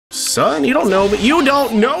son. You don't know me. You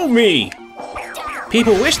don't know me!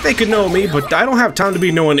 People wish they could know me, but I don't have time to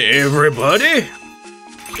be knowing everybody.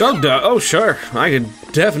 Oh, sure. I could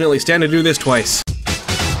definitely stand to do this twice.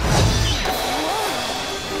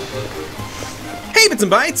 Hey, Bits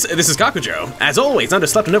and Bites, this is Kakujo. As always,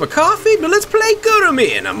 underslept and over coffee, but let's play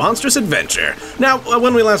Gurumin, a monstrous adventure. Now,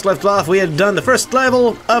 when we last left off, we had done the first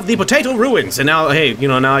level of the potato ruins, and now, hey, you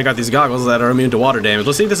know, now I got these goggles that are immune to water damage.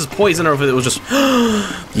 Let's see if this is poison or if it was just...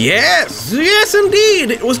 Yes! Yes,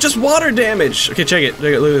 indeed! It was just water damage! Okay, check it.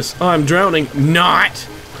 Look at this. Oh, I'm drowning. Not!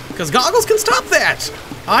 Because goggles can stop that!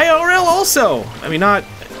 IRL also! I mean, not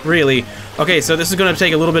really. Okay, so this is gonna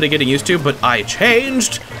take a little bit of getting used to, but I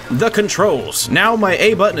changed the controls. Now my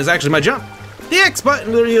A button is actually my jump. The X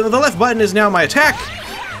button, the left button is now my attack.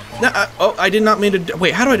 Oh, I did not mean to,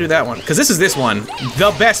 wait, how do I do that one? Because this is this one.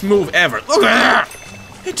 The best move ever. Look at that!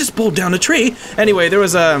 It just pulled down a tree. Anyway, there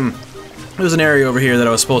was an area over here that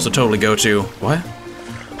I was supposed to totally go to. What?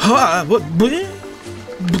 What?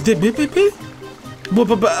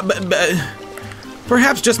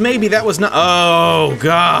 Perhaps just maybe that was not, oh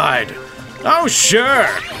God. Oh, sure.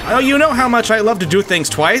 Oh, you know how much I love to do things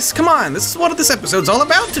twice. Come on, this is what this episode's all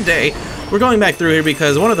about today. We're going back through here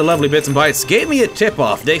because one of the lovely Bits and Bites gave me a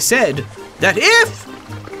tip-off. They said that if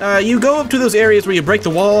you go up to those areas where you break the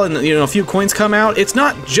wall and, you know, a few coins come out, it's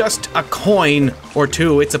not just a coin or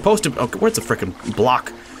two. It's supposed to, oh, where's the frickin'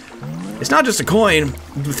 block? It's not just a coin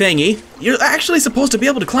thingy. You're actually supposed to be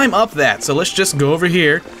able to climb up that. So let's just go over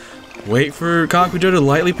here. Wait for Kakujo to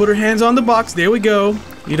lightly put her hands on the box. There we go.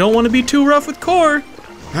 You don't want to be too rough with Core.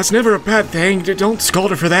 That's never a bad thing. Don't scold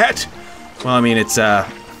her for that. Well, I mean, it's,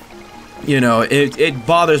 you know, it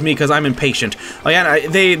bothers me because I'm impatient. Oh yeah,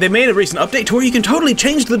 they made a recent update to where you can totally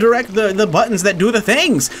change the buttons that do the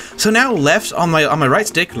things. So now left on my right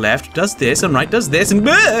stick, left does this and right does this and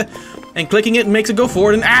and clicking it makes it go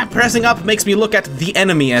forward and pressing up makes me look at the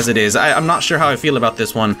enemy as it is. I'm not sure how I feel about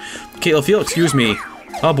this one. Okay, if you'll excuse me.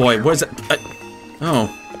 Oh boy, where's it?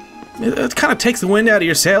 Oh. It kind of takes the wind out of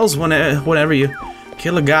your sails whenever you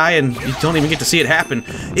kill a guy and you don't even get to see it happen.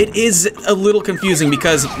 It is a little confusing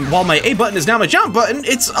because while my A button is now my jump button,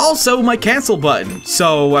 it's also my cancel button.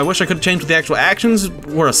 So I wish I could have changed what the actual actions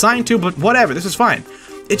were assigned to, but whatever, this is fine.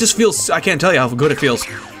 It just feels, I can't tell you how good it feels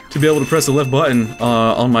to be able to press the left button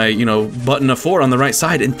on my, you know, button of 4 on the right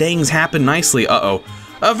side and things happen nicely. Uh-oh.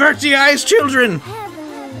 Avert the eyes, children!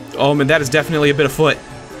 Oh man, that is definitely a bit of foot.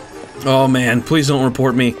 Oh man, please don't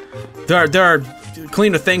report me. There are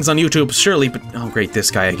cleaner things on YouTube, surely, but oh great,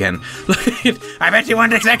 this guy again. I bet you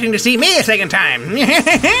weren't expecting to see me a second time.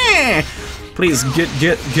 Please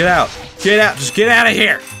get out. Get out, just get out of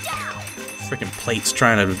here. Freaking plates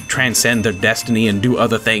trying to transcend their destiny and do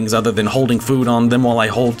other things other than holding food on them while I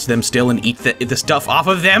hold them still and eat the stuff off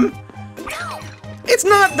of them. It's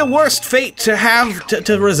not the worst fate to have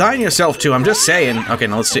to resign yourself to, I'm just saying. Okay,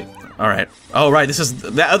 now let's see. Alright. Oh, right, this is,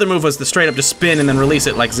 that other move was the straight up just spin and then release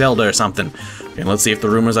it like Zelda or something. Okay, let's see if the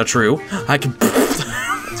rumors are true. I can...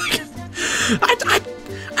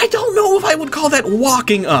 I don't know if I would call that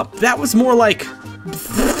walking up. That was more like...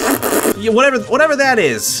 whatever that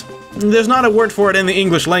is. There's not a word for it in the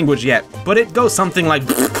English language yet, but it goes something like...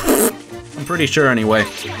 I'm pretty sure anyway.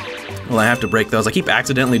 Well, I have to break those. I keep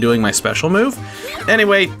accidentally doing my special move.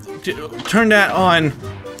 Anyway, turn that on.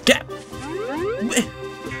 Get...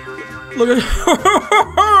 Look at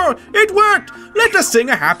it worked! Let us sing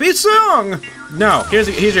a happy song! No, here's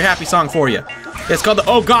your happy song for you. It's called the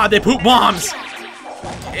Oh God, They Poop Bombs!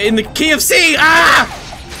 In the key of C! Ah!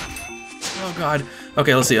 Oh God.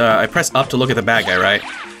 Okay, let's see. I press up to look at the bad guy, right?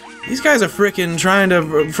 These guys are freaking trying to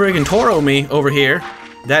freaking Toro me over here.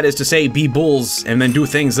 That is to say, be bulls and then do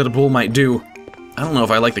things that a bull might do. I don't know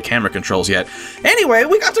if I like the camera controls yet. Anyway,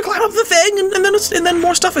 we got to climb up the thing, and then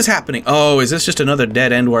more stuff is happening. Oh, is this just another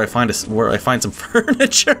dead end where I find some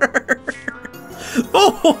furniture?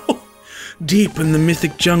 Oh, deep in the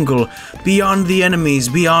mythic jungle, beyond the enemies,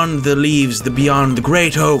 beyond the leaves, beyond the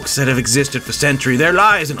great oaks that have existed for centuries, there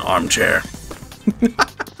lies an armchair.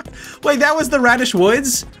 Wait, that was the Radish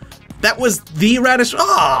Woods? That was the Radish.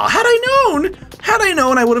 Ah, had I known. Had I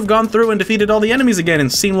known, I would have gone through and defeated all the enemies again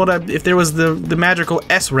and seen if there was the magical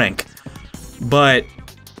S rank. But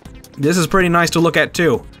this is pretty nice to look at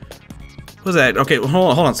too. What's that? Okay,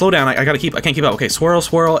 hold on, slow down. I can't keep up. Okay, swirl,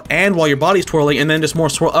 swirl, and while your body's twirling, and then just more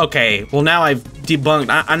swirl. Okay, well now I've debunked.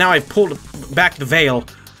 Now I've pulled back the veil.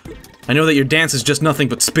 I know that your dance is just nothing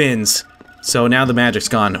but spins. So now the magic's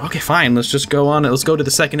gone. Okay, fine, let's just go on. Let's go to the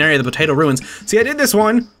second area, the potato ruins. See, I did this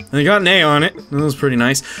one, and I got an A on it. That was pretty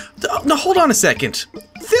nice. No, hold on a second.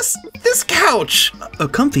 This couch! A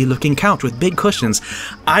comfy looking couch with big cushions.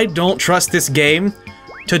 I don't trust this game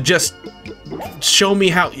to just show me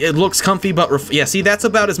how it looks comfy, but yeah, see, that's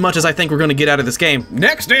about as much as I think we're gonna get out of this game.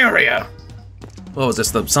 Next area! What was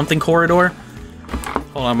this, the something corridor?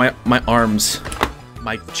 Hold on, my arms.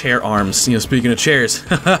 My chair arms. You know, speaking of chairs.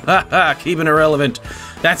 Keeping it relevant.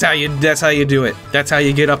 That's how you do it. That's how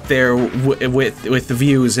you get up there with the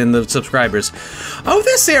views and the subscribers. Oh,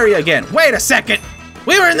 this area again. Wait a second.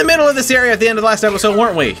 We were in the middle of this area at the end of the last episode,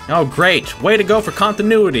 weren't we? Oh, great. Way to go for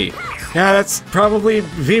continuity. Yeah, that's probably...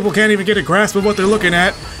 people can't even get a grasp of what they're looking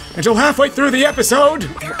at until halfway through the episode.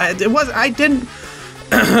 I didn't...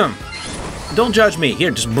 Don't judge me. Here,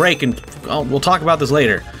 just break and we'll talk about this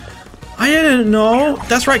later. I didn't know.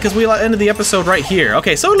 That's right, because we ended the episode right here.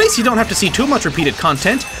 Okay, so at least you don't have to see too much repeated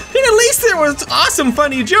content. And at least there was awesome,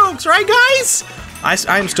 funny jokes, right, guys?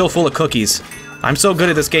 I am still full of cookies. I'm so good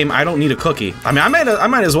at this game, I don't need a cookie. I mean, I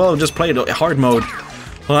might as well have just played hard mode.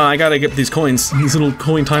 Well, I gotta get these coins, these little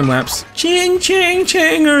coin time lapse. Ching, ching,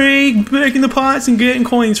 changery, breaking the pots and getting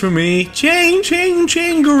coins for me. Ching, ching,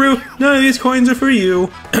 chingaroo, none of these coins are for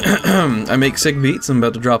you. I make sick beats, I'm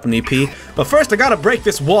about to drop an EP. But first, I gotta break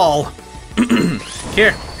this wall.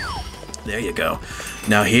 Here. There you go.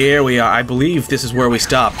 Now here we are. I believe this is where we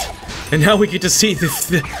stopped. And now we get to see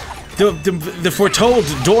the foretold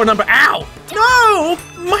door number. Ow! No!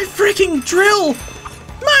 My freaking drill!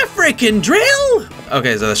 My freaking drill!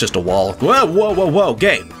 Okay, so that's just a wall. Whoa, whoa, whoa, whoa,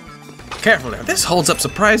 game. Careful there. This holds up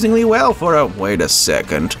surprisingly well for a... Wait a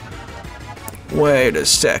second. Wait a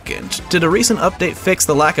second. Did a recent update fix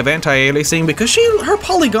the lack of anti-aliasing? Because her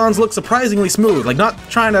polygons look surprisingly smooth. Like, not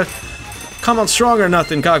trying to come on strong or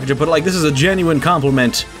nothing, Kakujo, but like, this is a genuine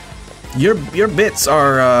compliment. Your bits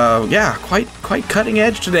are, yeah, quite cutting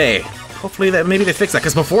edge today. Hopefully maybe they fix that,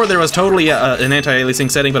 because before there was totally an anti-aliasing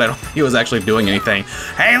setting, but I don't think it was actually doing anything.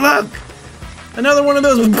 Hey, look! Another one of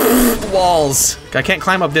those walls. I can't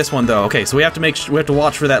climb up this one though. Okay, so we have to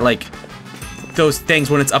watch for that, like, those things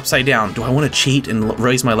when it's upside down. Do I want to cheat and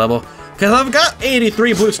raise my level? Because I've got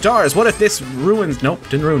 83 blue stars. What if this ruins? Nope,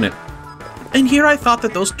 didn't ruin it. And here I thought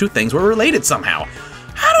that those two things were related somehow.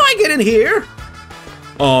 How do I get in here?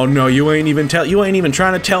 Oh no, you ain't even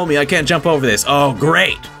trying to tell me I can't jump over this. Oh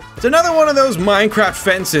great. It's another one of those Minecraft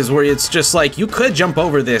fences where it's just like you could jump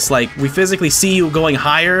over this. Like we physically see you going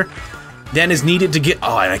higher than is needed to get.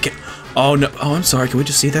 Oh, and I can't. Oh no. Oh, I'm sorry. Can we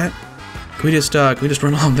just see that? Can we just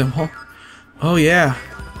run along them wall? Oh yeah.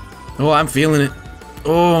 Oh, I'm feeling it.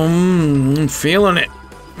 Oh, I'm feeling it.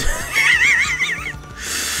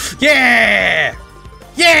 Yeah!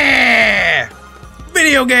 Yeah!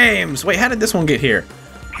 Video games! Wait, how did this one get here?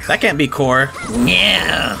 That can't be core.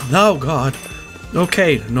 Yeah! Oh god.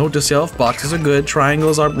 Okay, note to self, boxes are good,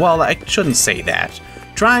 triangles are... Well, I shouldn't say that.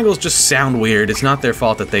 Triangles just sound weird. It's not their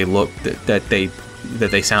fault that they look... that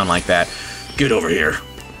they sound like that. Get over here.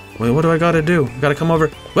 Wait, what do I gotta do? Gotta come over...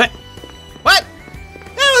 What? What?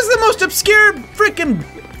 That was the most obscure freaking...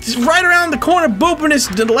 Right around the corner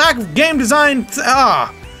boopiness, the lack of game design...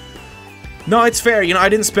 Ah! No, it's fair. You know, I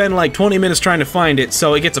didn't spend like 20 minutes trying to find it,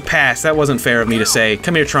 so it gets a pass. That wasn't fair of me to say.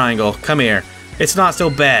 Come here, triangle. Come here. It's not so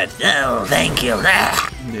bad. Oh, thank you.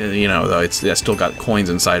 You know, though, it's still got coins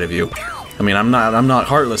inside of you. I mean, I'm not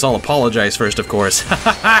heartless. I'll apologize first, of course.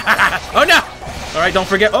 Oh no! All right, don't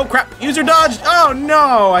forget. Oh crap! User dodged. Oh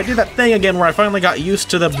no! I did that thing again where I finally got used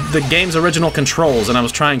to the game's original controls, and I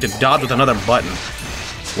was trying to dodge with another button.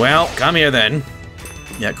 Well, come here then.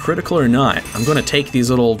 Yeah, critical or not, I'm gonna take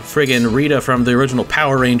these little friggin' Rita from the original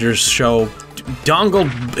Power Rangers show dongle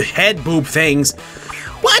head boob things.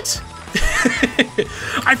 What?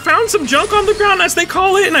 I found some junk on the ground, as they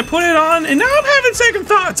call it, and I put it on, and now I'm having second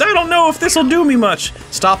thoughts. I don't know if this'll do me much.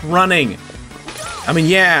 Stop running. I mean,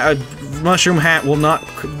 yeah, a mushroom hat will not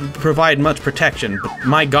provide much protection, but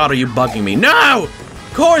my god, are you bugging me? No!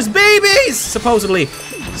 Core's babies! Supposedly.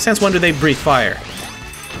 Since when do they breathe fire?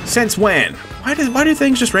 Since when? Why do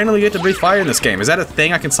things just randomly get to breathe fire in this game? Is that a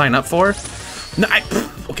thing I can sign up for? No,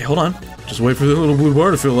 okay, hold on. Just wait for the little blue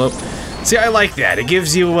bar to fill up. See, I like that. It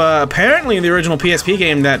gives you, apparently in the original PSP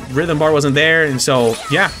game, that rhythm bar wasn't there, and so,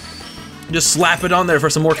 yeah. Just slap it on there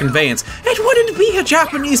for some more conveyance. It wouldn't be a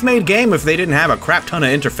Japanese-made game if they didn't have a crap ton of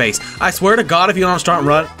interface. I swear to God, if you don't start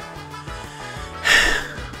run...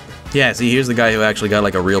 Yeah, see, here's the guy who actually got,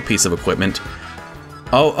 like, a real piece of equipment.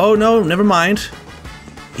 Oh, no, never mind.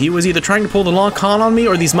 He was either trying to pull the long con on me,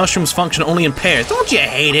 or these mushrooms function only in pairs. Don't you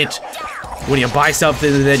hate it? When you buy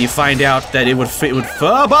something and then you find out that it would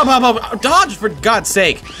dodge, for God's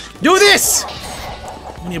sake. Do this!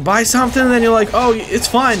 When you buy something and then you're like, oh, it's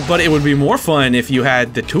fun, but it would be more fun if you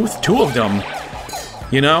had the two of them.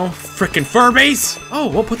 You know? Frickin' Furbies! Oh,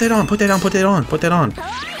 well, put that on, put that on.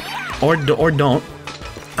 Or don't.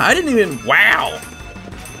 I didn't even, wow.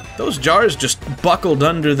 Those jars just buckled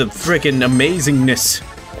under the frickin' amazingness.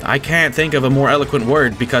 I can't think of a more eloquent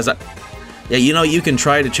word because yeah, you know, you can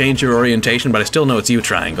try to change your orientation, but I still know it's you,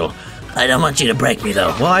 Triangle. I don't want you to break me,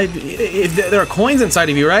 though. Well, if there are coins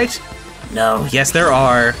inside of you, right? No. Yes, there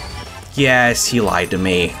are. Yes, he lied to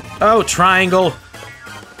me. Oh, Triangle.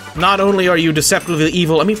 Not only are you deceptively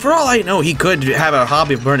evil, I mean, for all I know, he could have a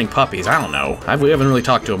hobby of burning puppies. I don't know. We haven't really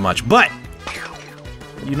talked to him much, but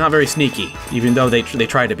you're not very sneaky, even though they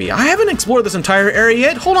try to be. I haven't explored this entire area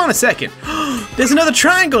yet. Hold on a second. There's another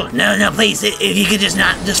triangle. No, please, if you could just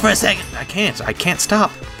for a second. I can't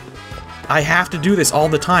stop. I have to do this all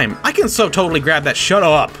the time. I can so totally grab that. Shut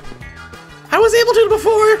up. I was able to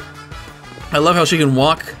before. I love how she can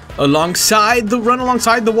walk run alongside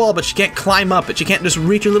the wall, but she can't climb up it. She can't just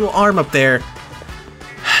reach her little arm up there.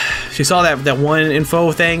 She saw that one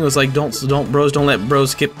info thing. It was like, don't let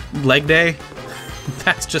bros skip leg day.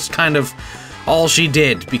 That's just kind of all she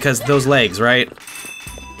did because those legs, right?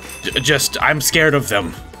 I'm scared of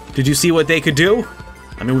them. Did you see what they could do?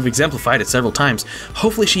 I mean, we've exemplified it several times.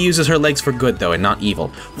 Hopefully she uses her legs for good, though, and not evil.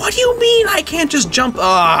 What do you mean I can't just jump?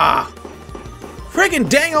 Friggin'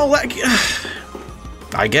 dang old leg.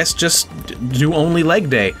 I guess just do only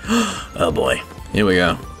leg day. Oh boy. Here we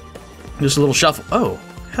go. Just a little shuffle. Oh,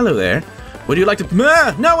 hello there. Would you like to?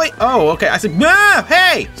 No, wait. Oh, okay. I said,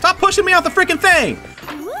 hey, stop pushing me off the freaking thing.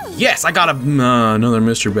 Yes, I got another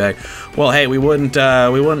mystery bag. Well, hey, we wouldn't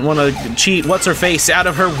want to cheat what's her face out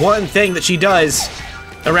of her one thing that she does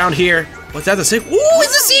around here. What's that? The secret? Ooh,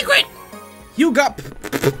 it's a secret. You got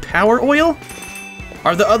power oil?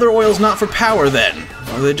 Are the other oils not for power then?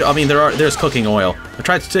 I mean, there's cooking oil. I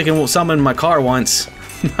tried sticking some in my car once.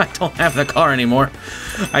 I don't have the car anymore.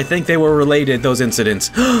 I think they were related, those incidents.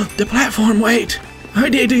 The platform, wait. I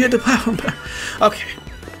need to get the platform back. Okay.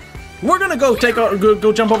 We're gonna go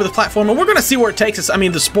jump over the platform, and we're gonna see where it takes us. I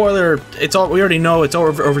mean, the spoiler, we already know it's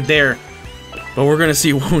over there. But we're gonna see,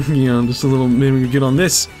 you know, just a little, maybe we get on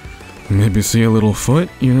this. Maybe see a little foot,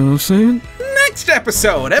 you know what I'm saying? Next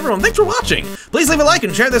episode! Everyone, thanks for watching! Please leave a like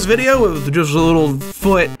and share this video with just a little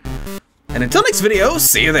foot. And until next video,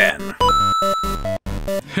 see you then!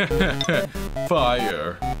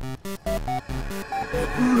 Fire.